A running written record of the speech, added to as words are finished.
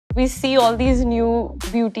We see all these new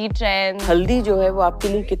beauty trends. हल्दी जो है वो आपके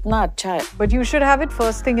लिए कितना अच्छा है. But you should have it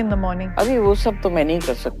first thing in the morning. अभी वो सब तो मैं नहीं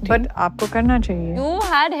कर सकती. But आपको करना चाहिए. You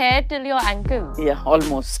had hair till your ankles. Yeah,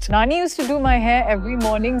 almost. Nani used to do my hair every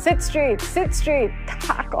morning. Sit straight,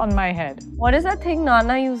 thack on my head. What is that thing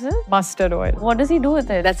Nana uses? Mustard oil. What does he do with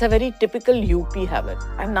it? That's a very typical UP habit.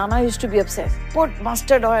 And Nana used to be obsessed. Put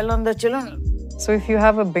mustard oil on the children. So if you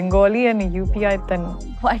have a Bengali and a UPI, then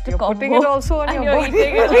you're putting it also on your body.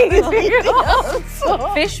 Eating it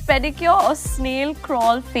also. Fish pedicure or snail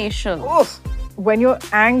crawl facial? Oof. When you're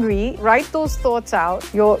angry, write those thoughts out.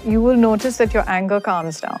 You will notice that your anger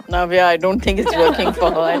calms down. Navya, I don't think it's working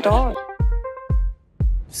for her at all.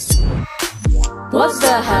 What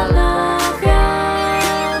the hell?